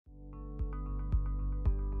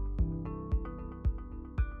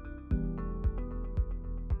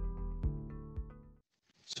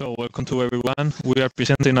So welcome to everyone. We are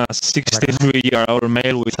presenting a 63-year-old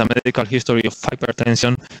male with a medical history of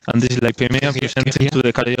hypertension and dyslipidemia presenting to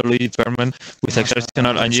the cardiology department with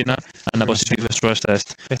exertional angina and a positive stress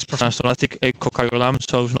test. Transthoracic echocardiogram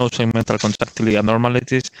shows no segmental contractile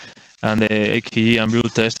abnormalities and the EKG and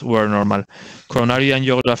blood tests were normal. Coronary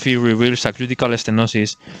angiography reveals a critical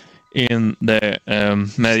stenosis in the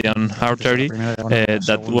median artery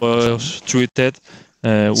that was treated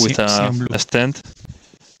with a stent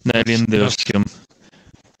nailing the ostium.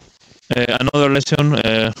 Another lesion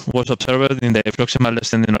was observed in the proximal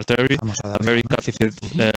descending artery, a very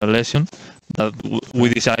catheterized lesion that we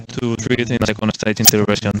decided to treat in a second stage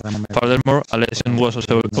intervention. Furthermore, a lesion was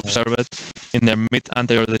also observed in the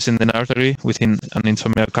mid-anterior descending artery within an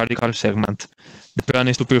intramyocardial segment. The plan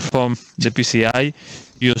is to perform the PCI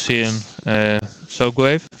using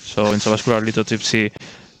shockwave, so intravascular lithotripsy,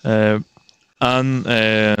 and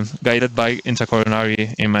guided by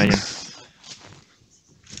intracoronary imaging.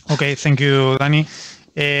 Okay, thank you, Danny.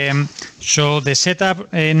 So the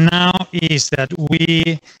setup now is that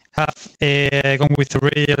we have gone with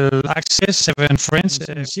radial access, 7 French,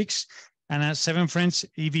 6, and a 7 French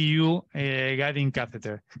EVU guiding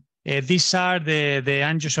catheter. These are the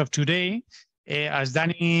angios of today. As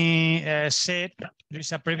Danny said, there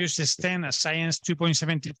is a previous stent, a Science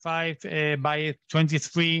 2.75 by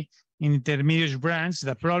 23 in intermediate branch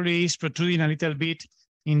that probably is protruding a little bit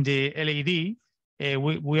in the LAD.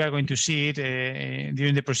 We are going to see it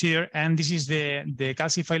during the procedure, and this is the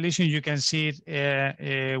calcified lesion. You can see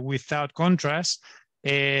it without contrast,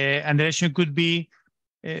 and the lesion could be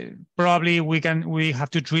probably we have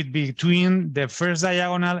to treat between the first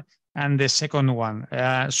diagonal and the second one.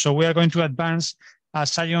 So we are going to advance a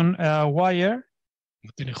Sion wire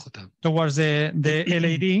towards the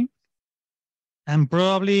LAD. And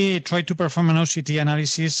probably try to perform an OCT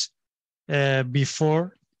analysis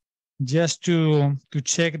before, just to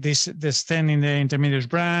check the stent in the intermediate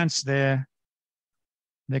branch, the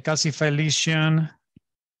calcified lesion,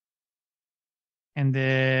 and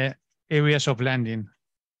the areas of landing.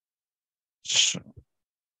 So,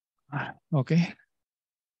 okay.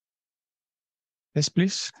 Yes,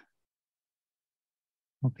 please.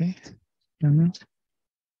 Okay.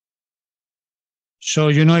 So,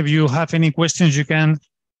 if you have any questions, you can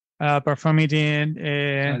perform it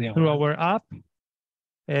through our app.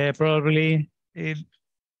 Probably it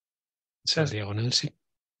has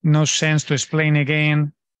no sense to explain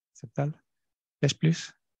again. Yes,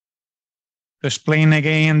 please. To explain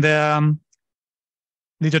again the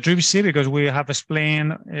lithotripsy, because we have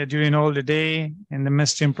explained during all the day in the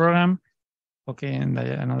messaging program. Okay, and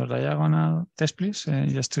another diagonal test, please,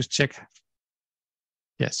 just to check.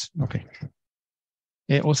 Yes, okay.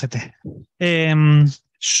 OCT.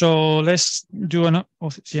 So let's do an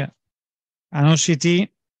OCT, and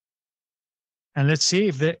let's see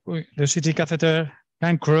if the OCT catheter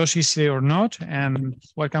can cross easily or not, and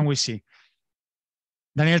what can we see.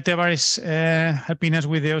 Daniel Tebar is helping us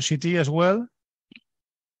with the OCT as well.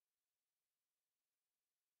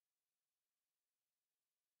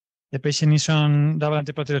 The patient is on double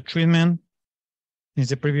antiplatelet treatment since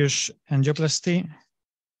the previous angioplasty.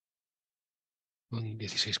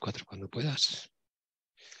 16.4 cuando puedas.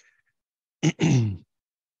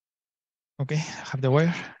 Okay, have the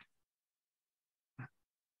wire.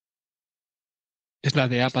 Es la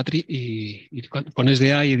de A, Patri, y pones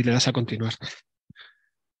de A y le das a continuar.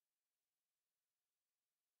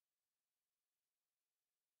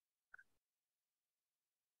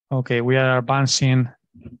 Okay, we are advancing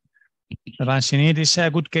it. It's a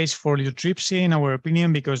good case for lithotripsy, in our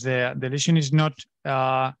opinion, because the lesion is not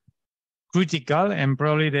critical, and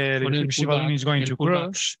probably the lithotripsy volume is going to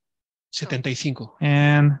cross. 75.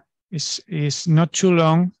 And it's not too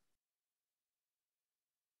long.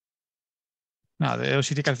 No, the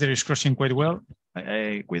OCT catheter is crossing quite well.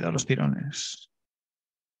 Cuidado los tirones.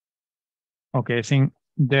 Okay, I think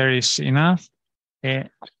there is enough. Me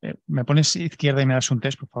pones izquierda y me das un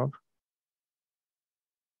test, por favor.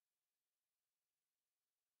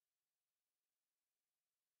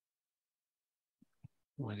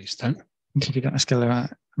 Ahí están. Es que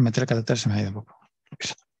meter el catéter se me ha ido un poco.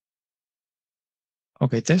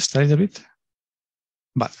 Ok, test, a little bit.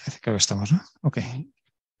 Vale, creo que estamos, ¿no? Ok.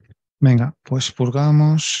 Venga, pues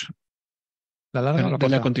purgamos la larga. Pero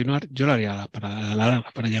dale a continuar. Yo lo haría para la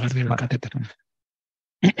larga, para llegar bien al catéter.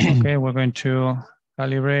 Ok, we're going to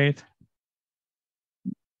calibrate.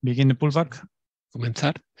 Begin the pullback.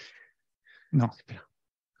 Comenzar. No. Espera.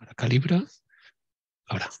 Ahora calibra.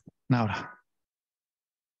 Ahora. Ahora.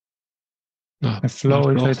 No, the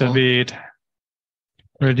flow is a little bit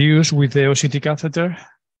reduced with the OCT catheter.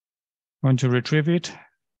 Going to retrieve it.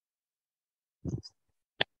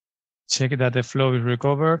 Check that the flow is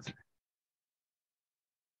recovered.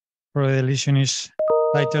 Probably the lesion is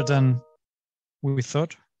tighter than we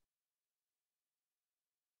thought.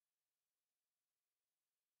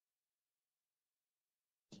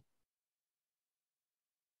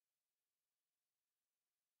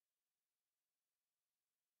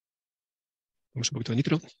 Vamos un poquito de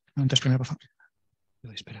nitro. Antes primero, por favor.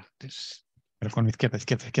 No, espera, antes. Pero con izquierda.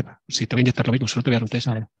 Sí, te voy a inyectar lo mismo, solo te voy a dar un test.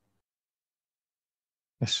 Vale.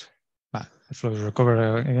 Eso. Vale, el flow is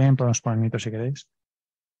recovered again. Podemos poner nitro si queréis.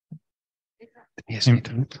 Tenías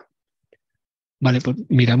nitro, ¿no? Vale, pues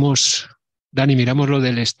miramos, Dani, miramos lo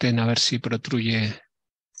del stent, a ver si protruye.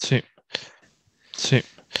 Sí.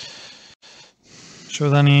 So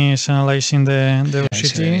Danny is analyzing the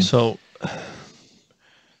OCT. So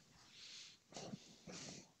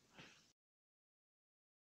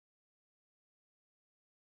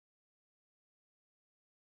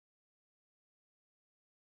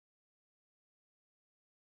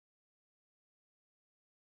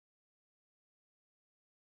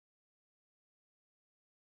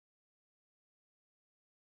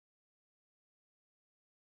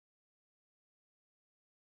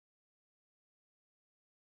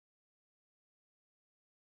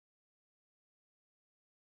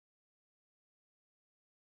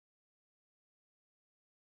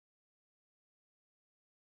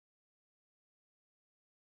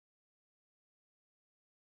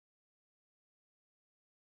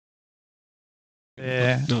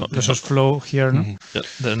There's flow here, no? yeah,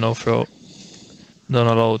 there's no flow. Don't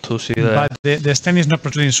allow to see But the stent is not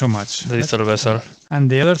protruding so much. the distal vessel. And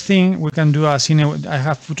the other thing we can do, as I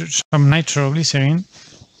have put some nitroglycerin,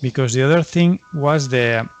 because the other thing was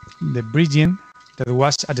the bridging that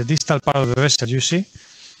was at the distal part of the vessel, you see?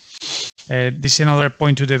 This is another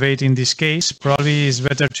point to debate in this case. Probably it's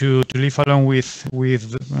better to leave alone with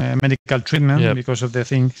medical treatment because of the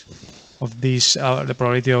thing of this, the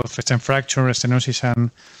probability of stent fracture, stenosis,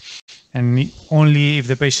 and only if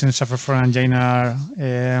the patient suffers from angina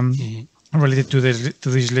related to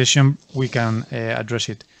this lesion, we can address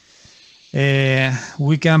it.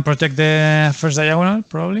 We can protect the first diagonal,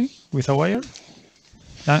 probably, with a wire.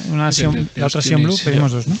 La otra sí en blue,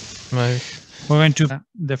 pedimos dos, ¿no? We're going to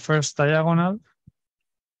the first diagonal.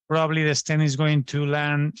 Probably the stent is going to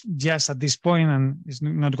land just at this point and is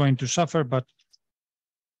not going to suffer, but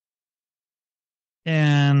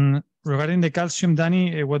and regarding the calcium,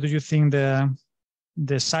 Danny, what do you think the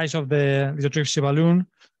size of the lithotripsy balloon?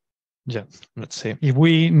 Yeah, let's see. If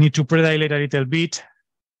we need to predilate a little bit,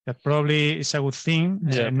 that probably is a good thing.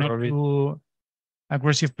 Not too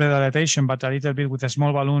aggressive predilatation, but a little bit with a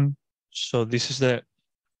small balloon. So this is the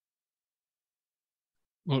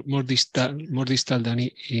more distal,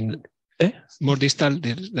 Danny. More distal,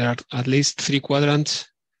 there are at least 3 quadrants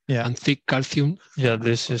and thick calcium. Yeah,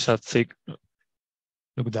 this is a thick.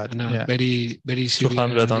 Look at that. And very, very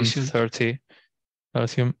severe 230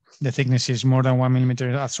 calcium. The thickness is more than 1 millimeter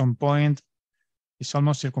at some point. It's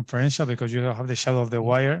almost circumferential because you have the shadow of the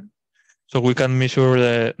wire. So we can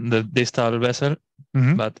measure the distal vessel,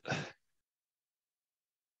 but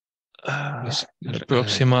the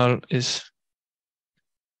proximal is.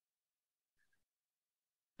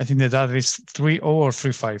 I think that is 3.0 or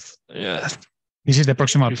 3.5. Yeah. This is the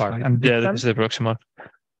proximal part. And yeah, this is the proximal.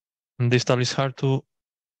 And distal is hard to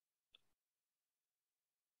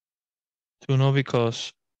know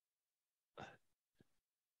because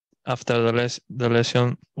after the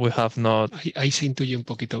lesion we have not. Ahí se intuye un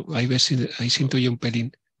poquito. Ahí se intuye un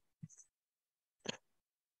pelín.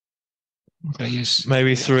 Ahí es.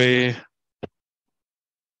 Maybe 3.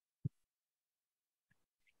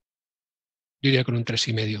 Yo diría con un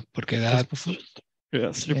 3,5, porque da.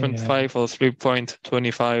 3.5 or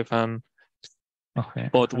 3.25 and. Okay.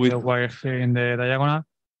 But with the wire here in the diagonal.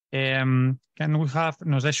 Can we have,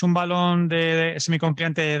 ¿nos dais un balón de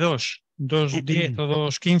semiconfidente de 2.10 o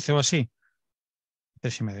 2.15 o así?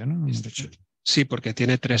 3,5, ¿no? Sí, porque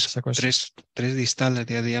tiene 3 distales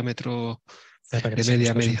de diámetro de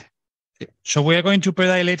media. So we are going to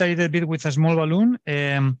predilate a little bit with a small balloon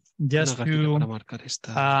just to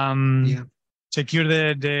secure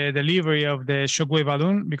the delivery of the shockwave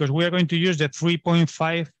balloon, because we are going to use the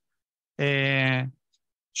 3.5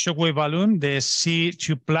 shockwave balloon, the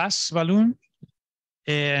C2 plus balloon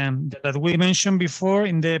that we mentioned before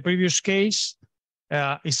in the previous case.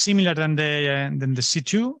 Is similar than the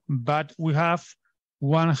C2, but we have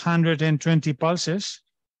 120 pulses.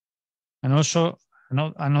 And also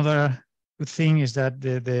another good thing is that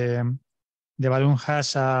the balloon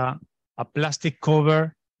has a plastic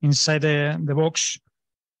cover inside the box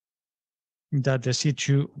that the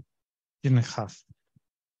C2 didn't have.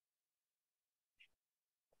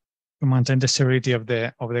 to maintain the severity of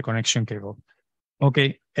the connection cable.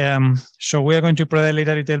 Okay, so we are going to predilate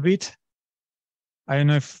a little bit. I don't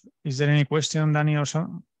know if is there any question, Danny, or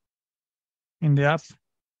so in the app?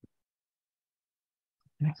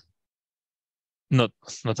 Yeah. Not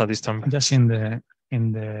at this time. Just in the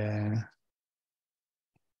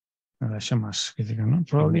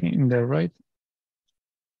probably in the right.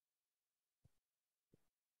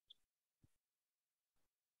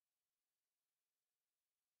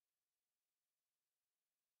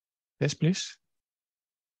 Yes, please.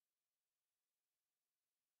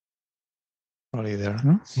 Probably there,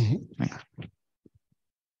 ¿no? Venga.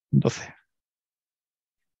 12.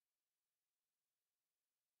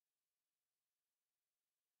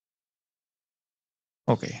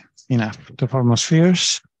 Okay, enough. 2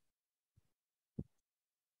 atmospheres.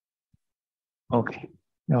 Okay,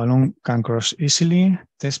 the balloon can cross easily.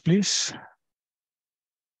 Test, please.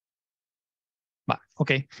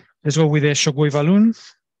 Okay, let's go with the shockwave balloon.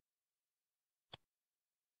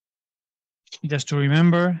 Just to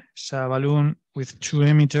remember, it's a balloon with 2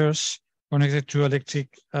 emitters connected to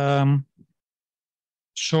electric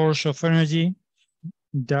source of energy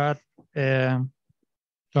that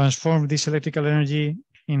transform this electrical energy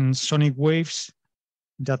in sonic waves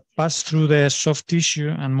that pass through the soft tissue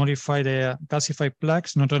and modify the calcified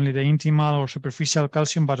plaques, not only the intimal or superficial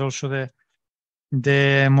calcium, but also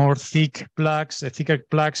the more thick plaques, the thicker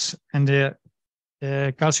plaques, and the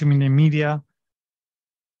calcium in the media.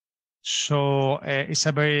 So it's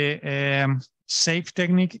a very safe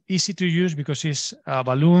technique, easy to use because it's a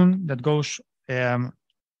balloon that goes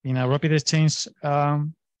in a rapid exchange.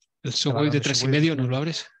 El shockwave de 3,5, ¿nos lo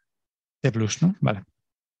abres? T plus, ¿no? Vale.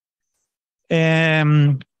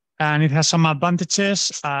 And it has some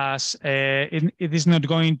advantages as it is not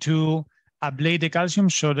going to ablate the calcium,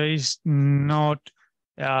 so there is not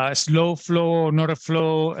slow flow or not a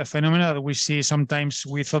flow phenomena that we see sometimes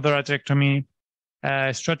with other atherectomy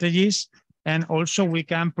strategies. And also we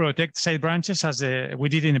can protect side branches as we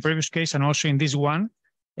did in the previous case and also in this one,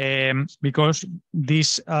 because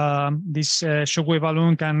this shockwave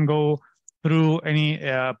balloon can go through any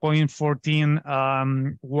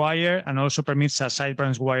 0.14 wire and also permits a side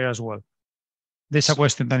branch wire as well. There's a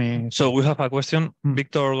question, Danny. So we have a question.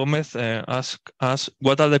 Victor Gomez asked us,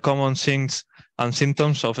 what are the common signs and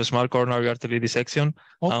symptoms of a small coronary artery dissection?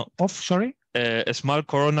 Sorry? A small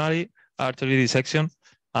coronary artery dissection,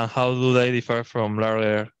 and how do they differ from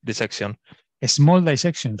larger dissection? A small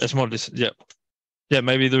dissection? Yeah,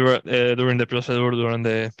 maybe during the procedure, during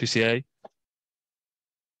the PCI.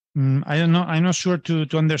 I don't know. I'm not sure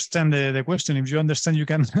to understand the question. If you understand, you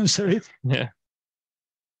can answer it. Yeah.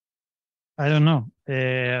 I don't know.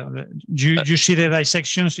 You see the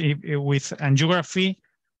dissections with angiography.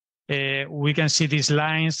 We can see these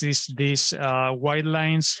lines, these white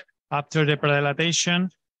lines after the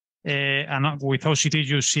predilatation. And with OCT,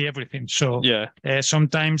 you see everything. So yeah.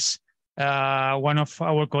 Sometimes one of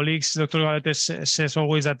our colleagues, Dr. Galetes, says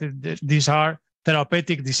always that these are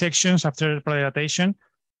therapeutic dissections after predilatation.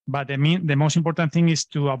 But the most important thing is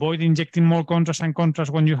to avoid injecting more contrast and contrast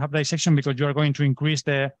when you have dissection, because you are going to increase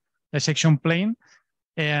the dissection plane,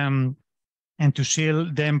 and to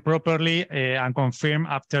seal them properly and confirm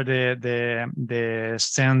after the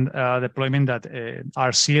stent deployment that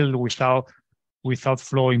are sealed without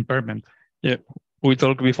flow impairment. Yeah, we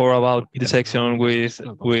talked before about dissection with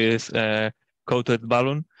coated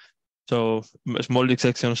balloon. So small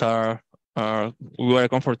dissections are we are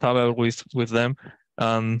comfortable with them.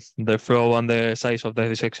 And the flow and the size of the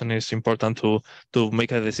dissection is important to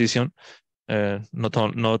make a decision.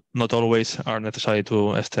 Not always are necessary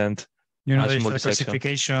to extend. There's a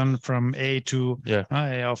classification from A to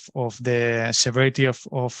of the severity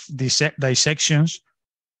of these dissections,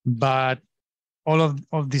 but all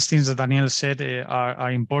of these things that Daniel said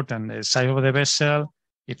are important. The size of the vessel,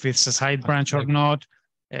 if it's a side branch or not,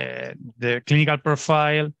 the clinical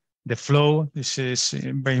profile, the flow. This is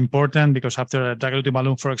very important because after a dilated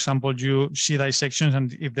balloon, for example, you see dissections,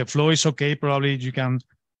 and if the flow is okay, probably you can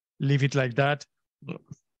leave it like that.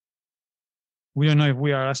 We don't know if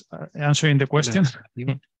we are answering the question.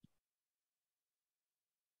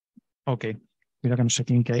 Ok. Mira que no sé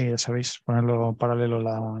quién que hay, ya sabéis, ponerlo paralelo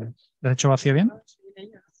 ¿Lo has hecho vacío bien?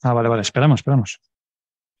 Vale. Esperamos.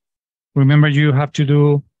 Remember, you have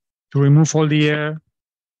to remove all the air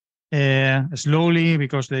slowly,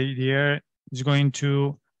 because the air is going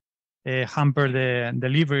to hamper the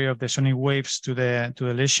delivery of the sonic waves to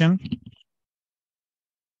the lesion.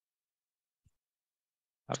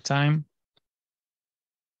 Have time.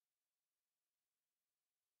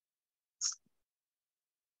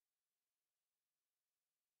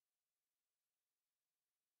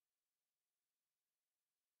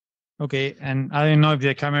 Okay, and I don't know if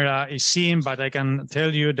the camera is seeing, but I can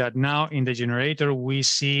tell you that now in the generator, we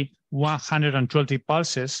see 120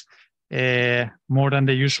 pulses, more than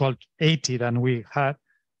the usual 80 that we had.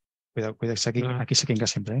 Cuidado, aquí se quinca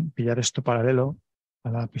siempre, ¿eh? Pillar esto paralelo a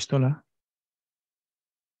la pistola.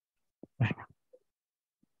 Venga.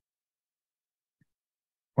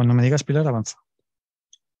 Cuando me digas Pilar, avanza.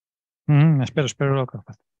 Espero lo que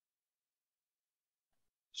pasa.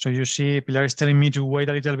 So you see, Pilar is telling me to wait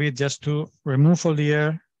a little bit just to remove all the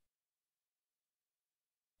air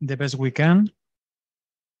the best we can.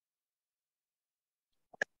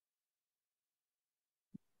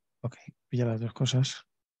 Ok, pilla las dos cosas.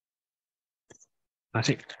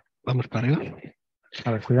 Así, vamos para arriba.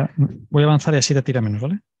 A ver, cuidado. Voy a avanzar y así te tira menos,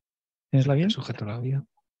 ¿vale? ¿Tienes la guía? Sujeto la guía.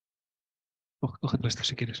 Coge esta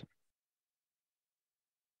si quieres.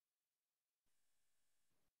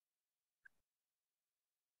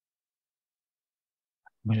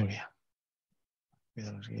 Mayoría.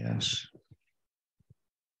 Cuidado las guías.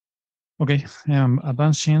 Okay, I'm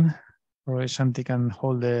advancing. Probably Santi can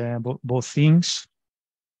hold both things.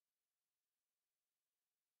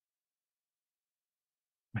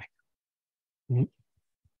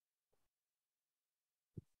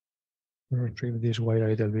 Retrieve this wire a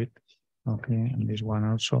little bit. Okay, and this one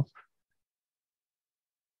also.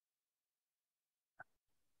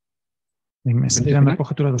 Me está tirando,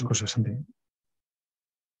 coge tú las dos cosas, Santi.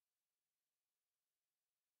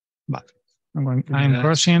 Vale. I'm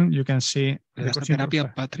crossing, you can see. ¿Le das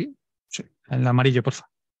terapia, Patri? Sí, el amarillo, por favor.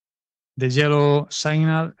 The yellow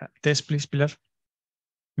signal. Test, please, Pilar.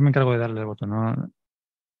 Yo me encargo de darle el botón, ¿no?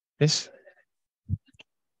 Test.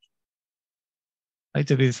 A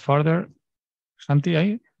little bit further. Santi,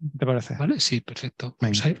 ¿ahí? ¿Qué te parece? Vale, sí, perfecto.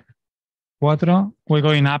 Vamos ahí. 4. We're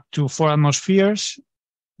going up to 4 atmospheres.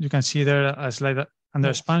 You can see there a slight under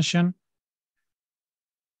expansion.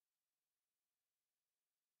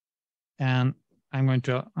 And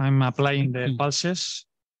I'm applying the pulses.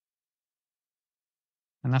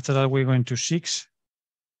 And after that, we're going to 6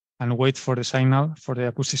 and wait for the signal, for the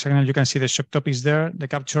acoustic signal. You can see the shock top is there, the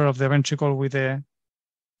capture of the ventricle with the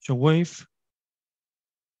shock wave.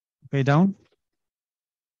 Okay, down.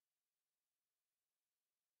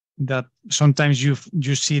 That sometimes you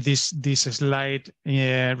see this slight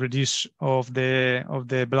reduce of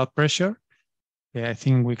the blood pressure. Okay, I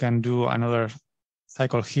think we can do another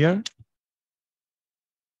cycle here.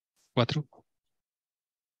 4.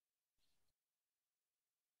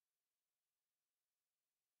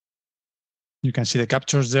 You can see the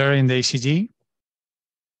captures there in the ECG.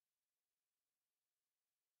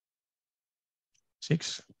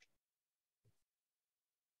 6.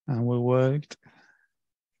 And we worked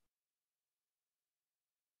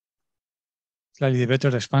slightly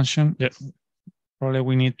better expansion. Yeah. Probably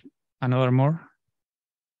we need another more.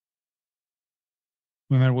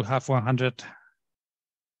 Remember, we have 100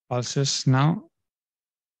 pulses now.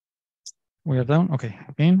 We are down. Okay,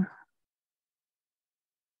 again.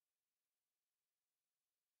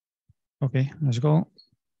 Okay, let's go.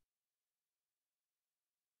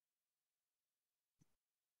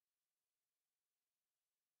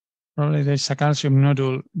 Probably there's a calcium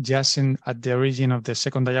nodule just at the origin of the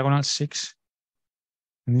second diagonal, 6.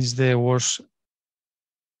 And this is the worst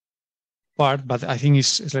part, but I think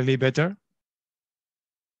it's slightly better.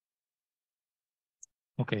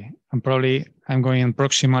 Okay, and probably I'm going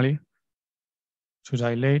proximally to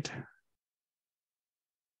dilate.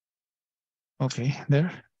 Okay,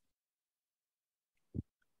 there.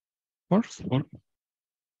 4.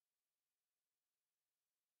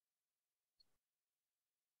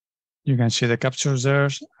 You can see the captures there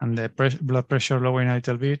and the blood pressure lowering a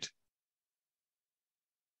little bit.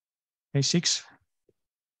 Okay, 6.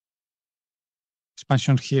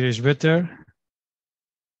 Expansion here is better.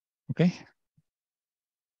 Okay.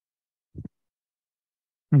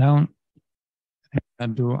 Down.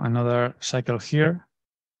 And do another cycle here.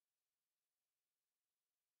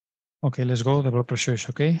 Okay, let's go. The blood pressure is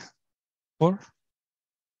okay. 4.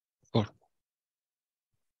 4.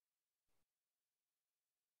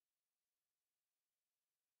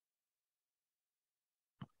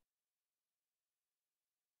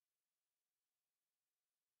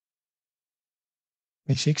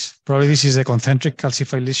 Okay, 6. Probably this is a concentric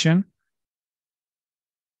calcified lesion.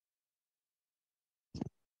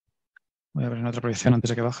 Voy a ver en otra proyección antes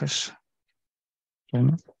de que bajes.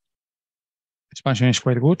 Bueno. Expansion is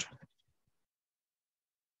quite good.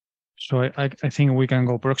 So I think we can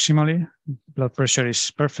go proximally. Blood pressure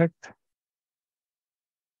is perfect.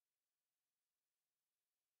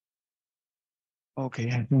 Okay,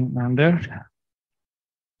 I think I'm there.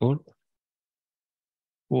 Cool.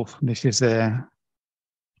 Oof, this is the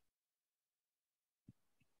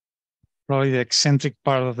probably the eccentric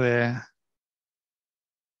part of the.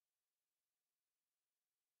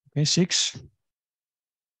 Okay, 6.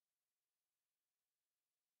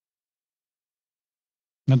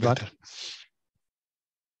 Not bad.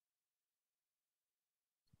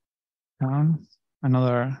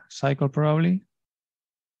 Another cycle probably.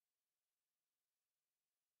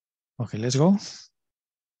 Okay, let's go.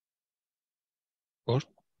 Or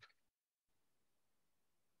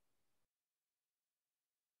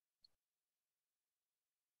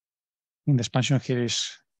the expansion here is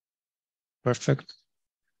perfect.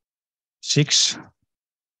 6.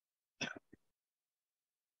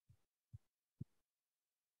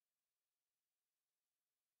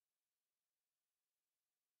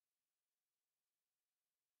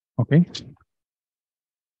 Okay.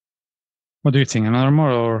 What do you think? Another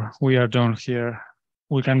more, or we are done here?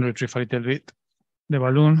 We can retrieve a little bit the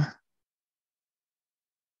balloon.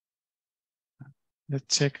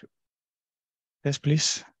 Let's check this,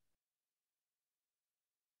 please.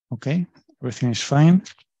 Okay, everything is fine.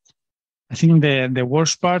 I think the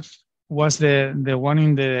worst part was the one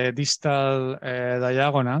in the distal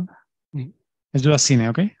diagonal. Let's do a cine,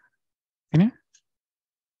 okay? Cine?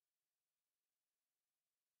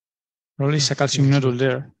 Probably it's a calcium nodule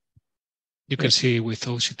there. You can see with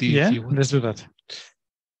OCT. Yeah, if you want. let's do that.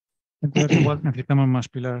 Igual necesitamos más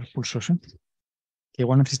pilar pulsos, ¿eh? Que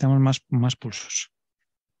igual necesitamos más pulsos.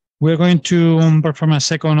 We're going to perform a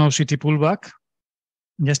second OCT pullback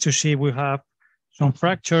just to see if we have some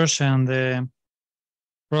fractures, and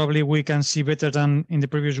probably we can see better than in the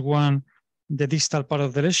previous one the distal part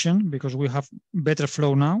of the lesion because we have better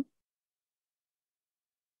flow now.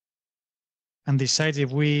 And decide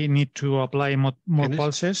if we need to apply more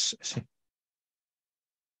pulses. Sí.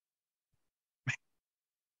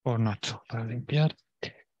 Or not. Para limpiar.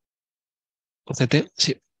 OCT,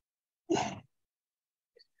 sí.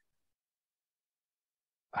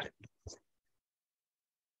 Vale.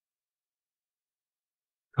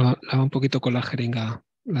 Lava un poquito con la jeringa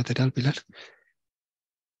lateral, Pilar.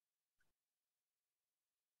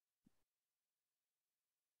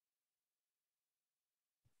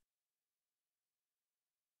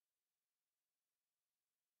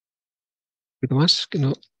 Un poquito más, que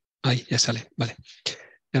no. Ahí, ya sale. Vale.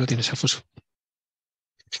 Ya lo tienes, Alfonso.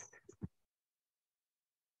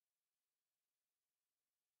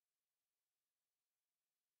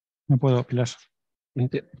 No puedo, Pilar.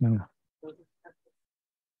 Venga.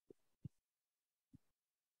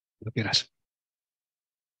 Lo quieras.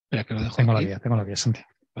 Espera, que lo dejo Tengo aquí. la guía, Santi.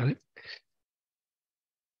 Vale.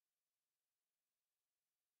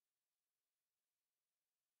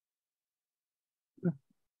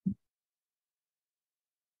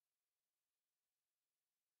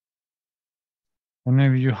 And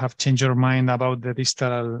maybe you have changed your mind about the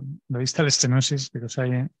distal stenosis because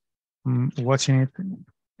I am watching it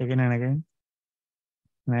again and again.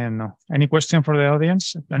 I don't know. Any question for the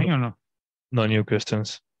audience, Danny, or no? No new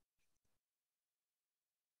questions.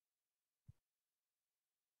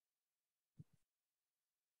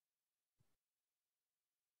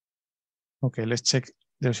 Okay, let's check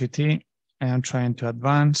the OCT. I am trying to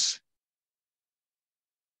advance.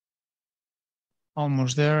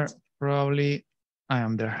 Almost there. Probably I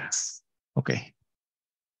am there. Okay.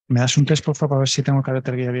 ¿Me das un test, por favor, para ver si tengo el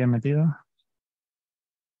carácter guía bien metido?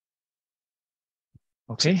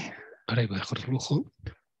 Ok. Ahora iba a dejar el flujo.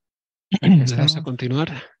 Le das a continuar.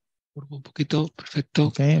 Curvo un poquito. Perfecto.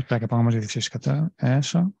 Ok, espera que pongamos 16, 14.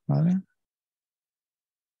 Eso, vale.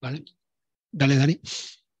 Vale. Dale, Dani.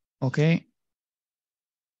 Ok.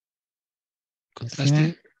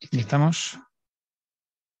 Contraste. Y estamos.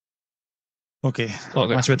 Okay,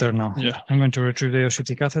 much better now. Yeah. I'm going to retrieve the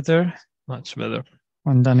OCT catheter. Much better.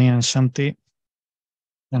 On Danny and Santi.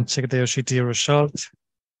 And check the OCT result.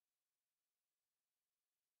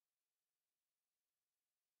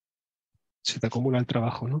 Se te acumula el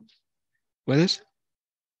trabajo, ¿no? ¿Puedes?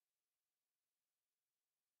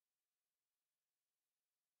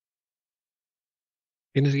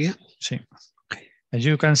 ¿Tienes guía? Sí. As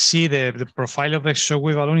you can see, the profile of the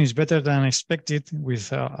shockwave balloon is better than expected with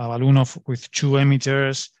a balloon with 2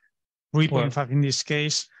 emitters, 3.5 in this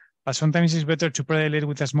case. But sometimes it's better to predilate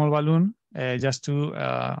with a small balloon just to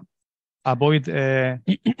avoid.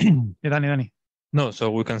 Danny. No, so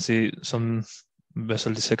we can see some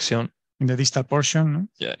vessel dissection in the distal portion. No?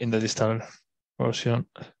 Yeah, in the distal portion.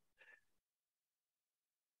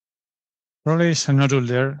 Probably it's a nodule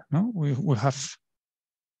there. No, we have.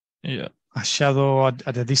 Yeah. A shadow at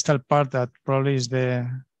the distal part that probably is the.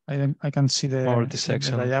 I can see the more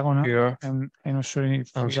dissection the diagonal here. And I'm not sure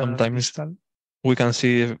if and sometimes distal. We can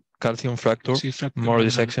see calcium fracture, more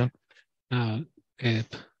dissection.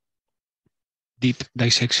 deep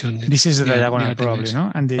dissection. This is the diagonal, near the probably, mesh.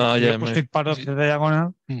 no? And the yeah, opposite part of the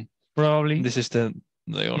diagonal, probably. This is the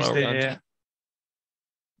diagonal.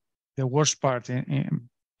 The worst part,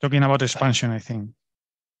 talking about expansion, I think.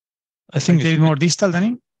 I think it's more distal,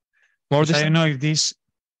 Danny? More distal? I don't know if this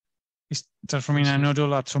is transforming a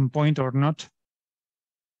nodule at some point or not.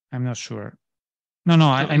 I'm not sure. No,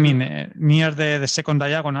 I mean near the second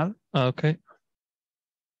diagonal. Okay.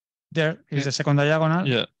 There is the second diagonal.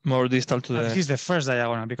 Yeah, more distal to the. This is the first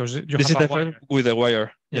diagonal because you this have is a the wire. first with the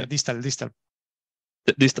wire. Yeah, distal. Distal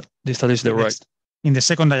is the right. In the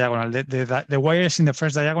second diagonal, the wire is in the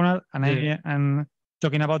first diagonal, and I'm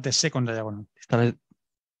talking about the second diagonal.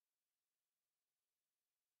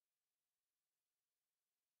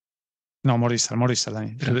 No, more distal,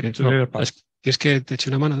 Dani. ¿Quieres que te eche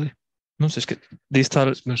una mano? No, es que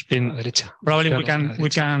distal in la derecha. Probably we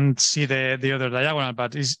can see the other diagonal,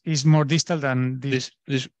 but it's more distal than this.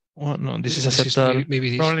 This is a septal.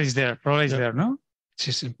 Probably is there, no?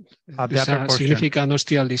 Significant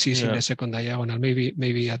ostial disease in the second diagonal,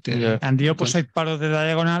 maybe at the. And the opposite part of the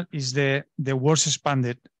diagonal is the worst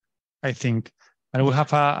expanded, I think. And we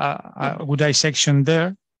have a good dissection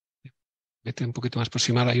there. Vete un poquito más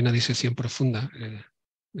proximal, hay una disección profunda.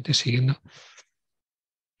 Vete siguiendo.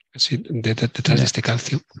 Así, detrás de este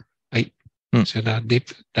calcio. Ahí. So that deep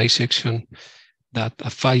dissection that a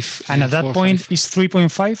 5. And at that point is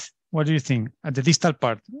 3.5. What do you think at the distal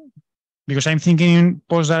part? Because I'm thinking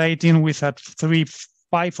post-dilating with a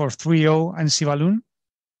 3.5 or 3.0 and C balloon.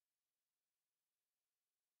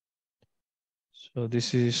 So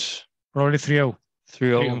this is probably 3.0.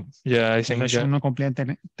 3.0. Yeah, I think. No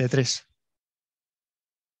completamente T3.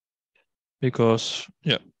 Because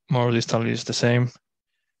more distal is the same.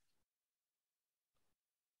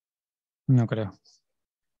 No creo.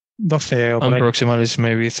 12 and proximal is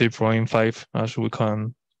maybe 3.5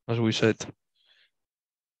 as we said.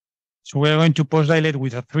 So we're going to post-dilate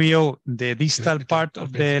with a 3.0 the distal part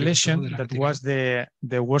of the lesion that was the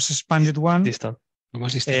worst expanded one. Distal.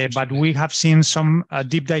 But we have seen some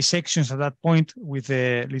deep dissections at that point with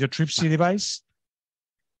the lithotripsy device.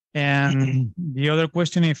 And the other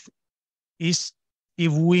question is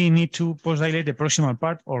if we need to post-dilate the proximal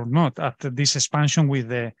part or not after this expansion with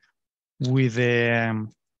the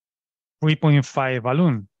 3.5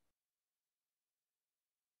 balloon.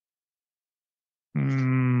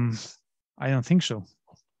 I don't think so.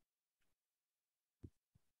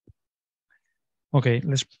 Okay,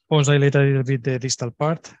 let's post-dilate a little bit the distal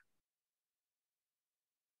part.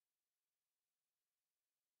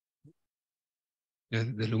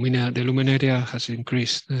 The lumen area has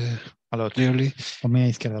increased a lot, clearly. Ponme a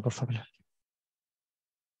izquierda, por favor.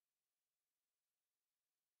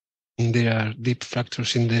 There are deep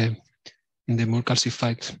fractures in the more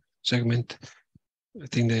calcified segment. I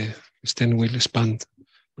think the stent will expand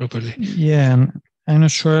properly. Yeah, and I'm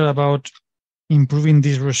not sure about improving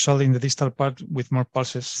this result in the distal part with more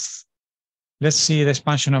pulses. Let's see the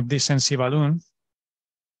expansion of this NC balloon.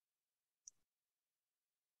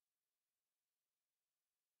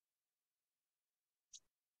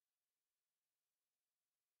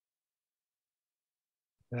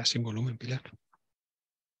 Sin volumen, Pilar.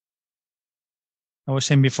 I was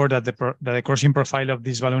saying before that the crossing profile of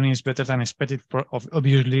this balloon is better than expected.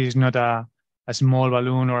 Obviously, it's not a small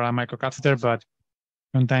balloon or a microcatheter, but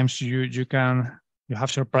sometimes you have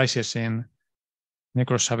surprises in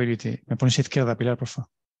necrosability. Me pones a izquierda, Pilar, por favor.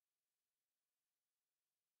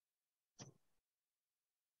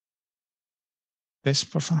 ¿Ves,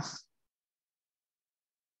 por favor?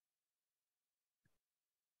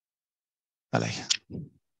 Dale ahí.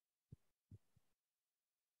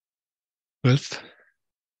 12.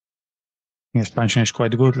 The expansion is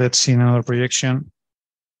quite good. Let's see another projection.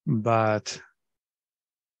 But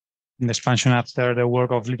the expansion after the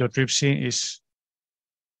work of lithotripsy is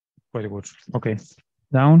quite good. Okay,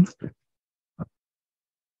 down.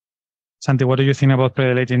 Santi, what do you think about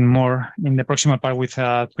predilating more in the proximal part with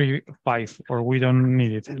a 3.5, or we don't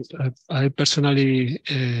need it? I personally,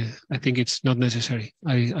 I think it's not necessary.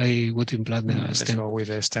 I would implant the stent. Let's go with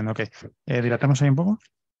the stent. Okay. Dilatamos ahí un poco.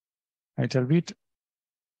 A little bit.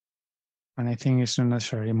 And I think it's not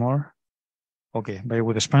necessary more. Okay, very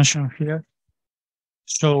good expansion here.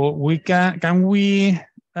 So we can we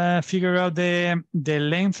figure out the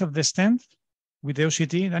length of the stent with the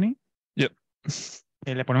OCT, Dani? Yep.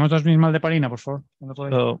 Le ponemos $2.000 de parina, por favor.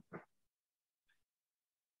 So,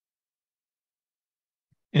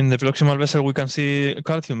 in the proximal vessel, we can see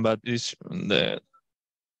calcium, but it's the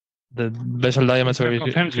vessel diameter is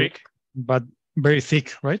concentric, but very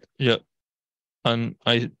thick, right? Yeah, and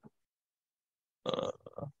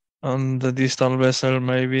on the distal vessel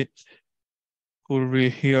maybe could be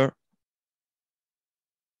here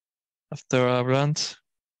after a branch,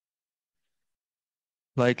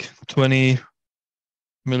 like 20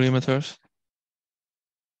 millimeters.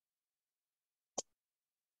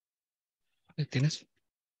 ¿Tienes?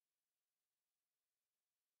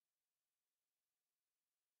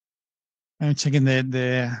 I'm checking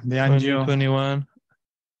the angio. 21.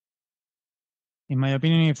 In my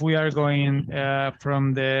opinion, if we are going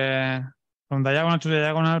from diagonal to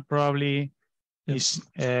diagonal, probably is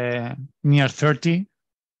near 30.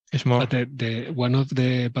 It's more. But the one of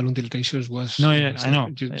the balloon dilatations was. No, yeah, I know.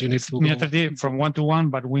 You need to near go 30 from 1 to 1,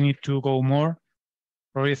 but we need to go more.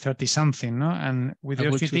 Probably 30 something, no? And with the I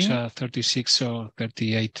would OCT, choose a 36 or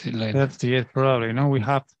 38 line. 38 probably, no? We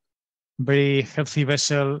have very healthy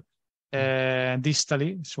vessel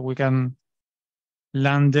distally, so we can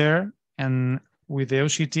land there. And with the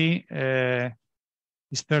OCT,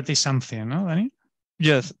 it's 30 something, no, Danny?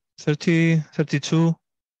 Yes, 30, 32.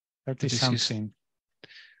 30 36. something.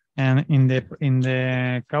 And in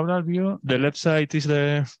the caudal view, The left side is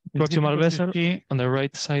the proximal vessel. On the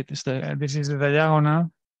right side is the. This is the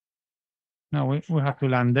diagonal. No, we have to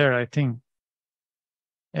land there, I think.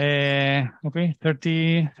 Okay,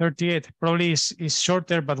 30, 38. Probably is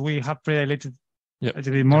shorter, but we have pre-dilated a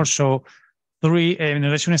little bit more. So 3, en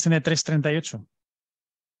el es un extend de 3.38.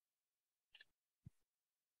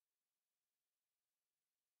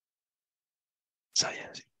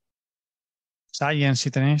 Science. Science, si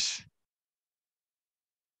tenéis.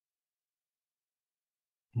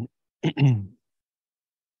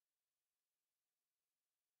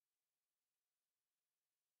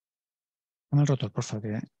 Pon el rotor, por favor,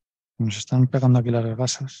 que nos están pegando aquí las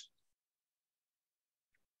gasas.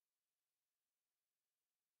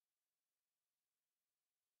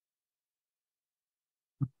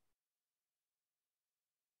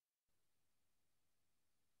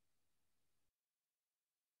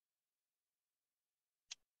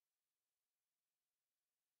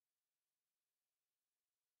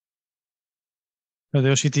 So the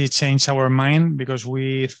OCT changed our mind because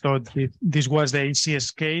we thought this was the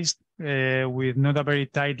easiest case with not a very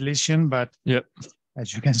tight lesion, but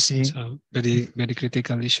as you can see, so very, very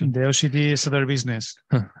critical lesion. The OCT is other business.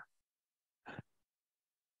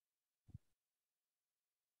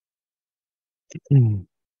 And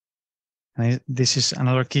this is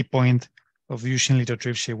another key point of using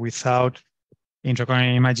lithotripsy. Without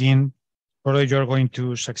intracoronary imaging, probably you're going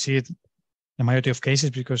to succeed in the majority of cases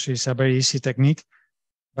because it's a very easy technique.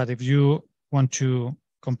 But if you want to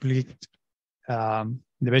complete the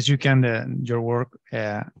best you can, your work,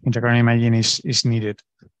 intracoronary imaging is needed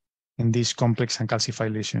in these complex and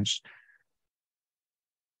calcified lesions.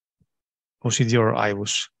 OCT or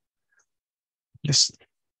IVUS. Let's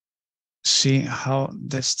see how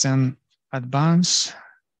the stent advance.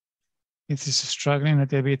 It is struggling a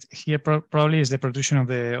little bit here. Probably is the protrusion of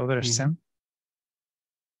the other stent.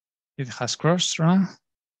 It has crossed, right?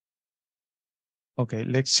 Okay,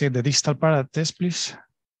 let's see the distal part at test, please.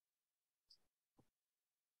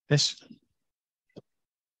 Yes.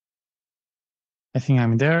 I think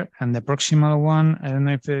I'm there. And the proximal one, I don't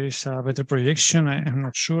know if there is a better projection. I'm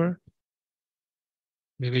not sure.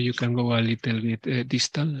 Maybe you can go a little bit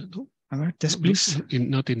distal. No? Right, test, please.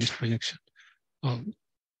 Not in this projection. Oh,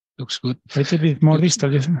 looks good. A little bit more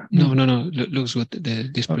distal. Yes. No. Looks good,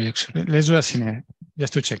 this projection. Let's do a cine,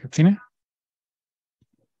 just to check. Cine?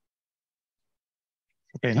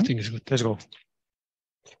 Okay, no? I think it's good. Let's go.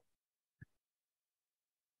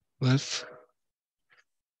 12,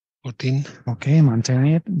 14. Okay, maintain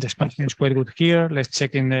it. The spacing is quite good here. Let's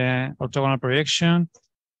check in the orthogonal projection.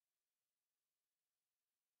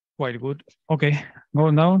 Quite good. Okay,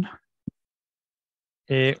 going down.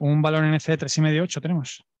 Un valor NC 3,5-8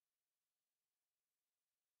 tenemos.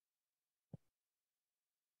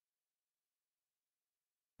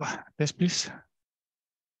 Test, please.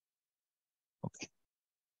 Okay.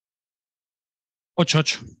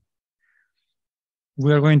 8.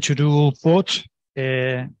 We are going to do both.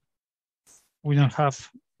 We don't have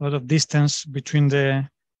a lot of distance between the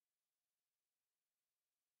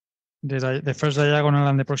first diagonal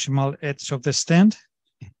and the proximal edge of the stent.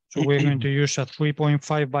 So we're going to use a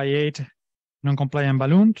 3.5 by 8 non-compliant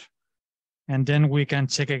balloon. And then we can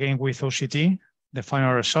check again with OCT, the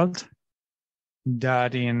final result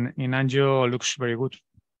that in angio looks very good.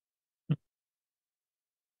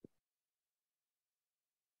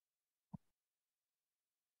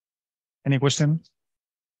 Any question?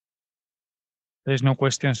 There is no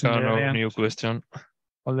questions. No new question.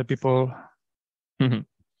 All the people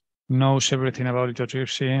knows everything about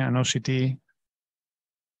lithotripsy and OCT.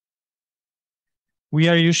 We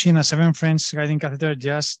are using a 7 French guiding catheter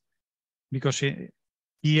just because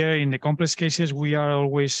here in the complex cases, we are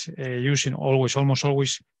always almost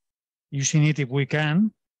always using it if we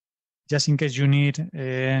can, just in case you need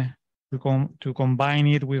to combine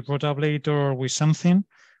it with rotablator or with something.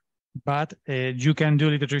 But you can do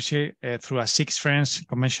lithotripsy through a 6 French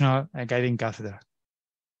conventional guiding catheter.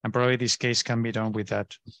 And probably this case can be done with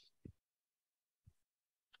that.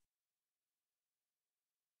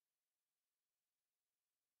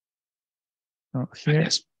 Oh, here,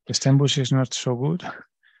 the stem bush is not so good.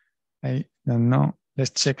 I don't know.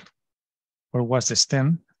 Let's check where was the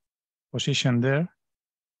stem position there.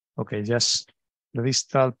 Okay, just the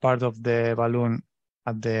distal part of the balloon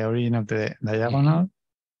at the origin of the diagonal.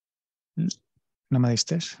 No me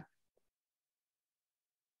distes.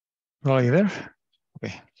 Probably there.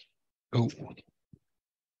 Okay. Oh.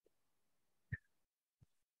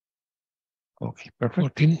 Okay,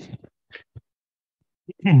 perfect. 14.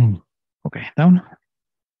 Okay, down.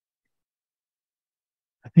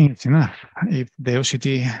 I think it's enough if the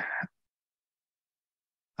OCT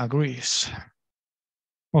agrees.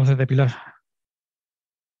 Of the depilar.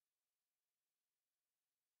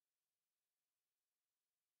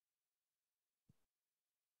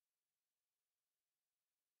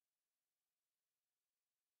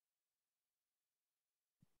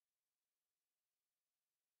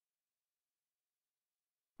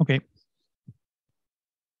 Okay.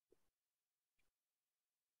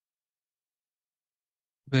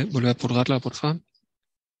 Vuelve a purgarla, por favor.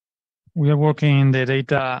 We are working in the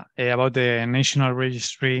data about the national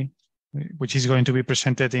registry, which is going to be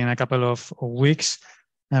presented in a couple of weeks.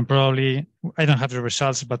 And probably, I don't have the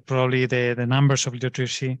results, but probably the numbers of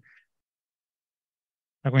lithotripsy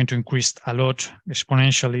are going to increase a lot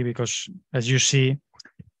exponentially because, as you see,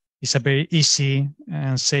 it's a very easy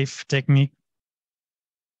and safe technique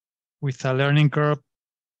with a learning curve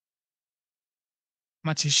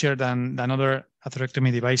much easier than other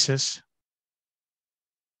atherectomy devices.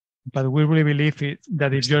 But we really believe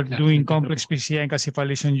that if you're doing complex PCI and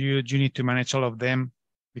calcification, you need to manage all of them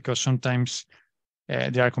because sometimes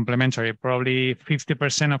they are complementary. Probably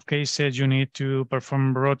 50% of cases you need to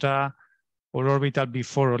perform rota or orbital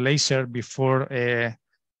before or laser before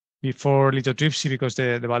lithotripsy because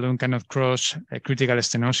the balloon cannot cross critical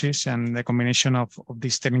stenosis, and the combination of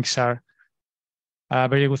these techniques are a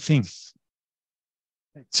very good thing.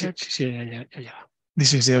 Sí, ya.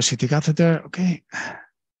 This is the OCT catheter. Okay.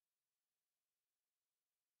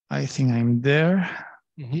 I think I'm there.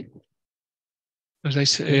 ¿Nos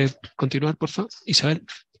dais continuar, por favor? Isabel.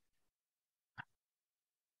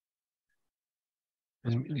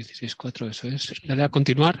 16.4, eso es. Dale a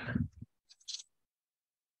continuar.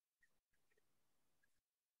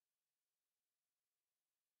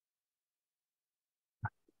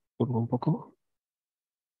 Curvo un poco.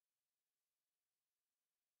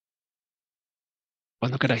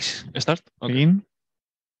 Cuando queráis. ¿Start? Okay. Begin.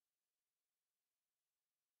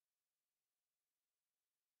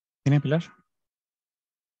 ¿Tiene Pilar?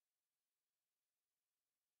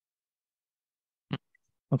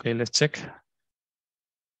 Okay, let's check.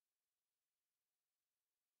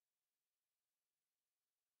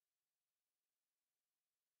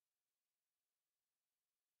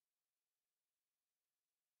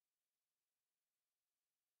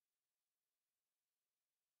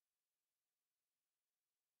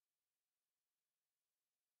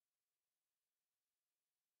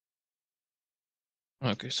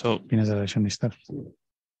 Okay, so Tienes la versión distal.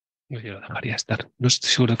 Yo lo dejaría estar. No estoy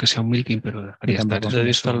seguro que sea un milking, pero dejaría estar. the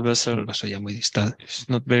distal vessel Un vaso ya muy distal. is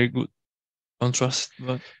not very good contrast,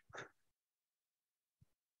 but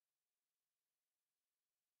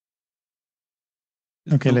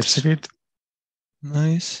Okay, let's check it.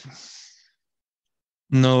 Nice.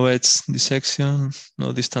 No edge dissection,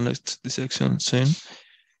 no distal edge dissection, same.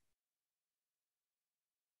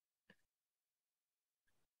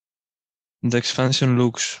 The expansion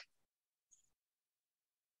looks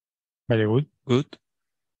Very good. good.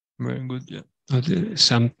 Very good, yeah.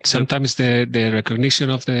 Sometimes the recognition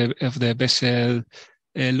of the vessel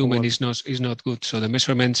lumen is not good. So the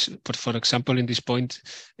measurements, for example, in this point,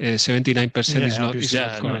 79% is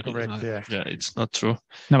not correct. Yeah, it's not true.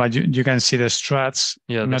 No, but you can see the struts.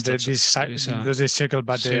 Yeah, not this circle,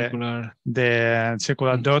 but the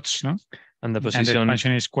circular dots, no? And the And the position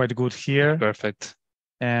expansion is quite good here. perfect.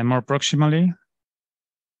 And more proximally.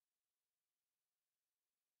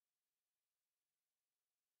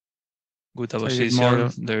 Good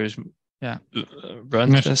position. There is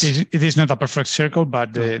branches. It is not a perfect circle,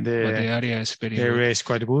 but the area is very the area is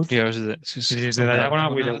quite good. Here's This is the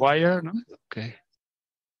diagonal with the wire. No? Okay.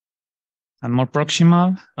 And more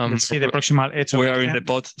proximal. Let's see the proximal edge. We are in the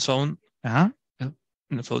pod zone. Uh-huh. Yeah.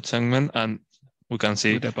 the float segment, and we can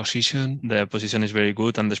see the position. The position is very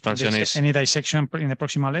good, and the expansion is. Any dissection in the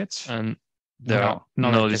proximal edge? And there are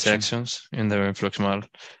no dissections in the proximal.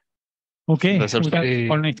 Okay,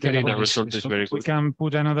 the result is very good. We can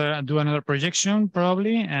put do another projection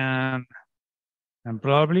probably, and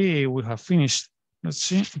probably we have finished. Let's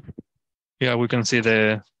see. Yeah, we can see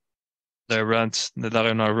the runs, the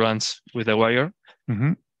diagonal runs with the wire.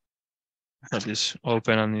 That is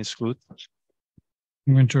open and is good.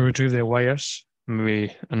 I'm going to retrieve the wires.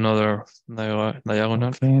 Maybe another diagonal.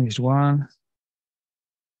 Okay, this one.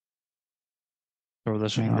 So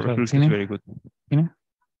that's very good.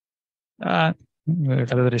 The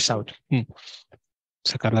catheter is out.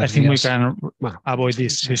 I think we can avoid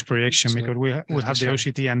this projection because we have the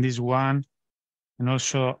OCT and this one, and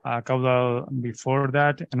also a caudal before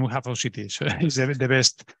that, and we have OCT. So it's the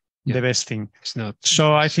best thing. It's not.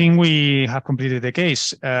 So I think we have completed the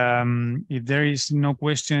case. If there is no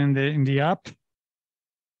question in the app.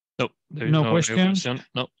 No, there is no question.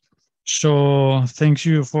 No. So thank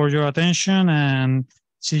you for your attention, and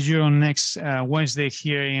see you on next Wednesday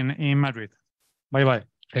here in Madrid. Bye-bye.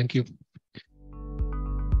 Thank you.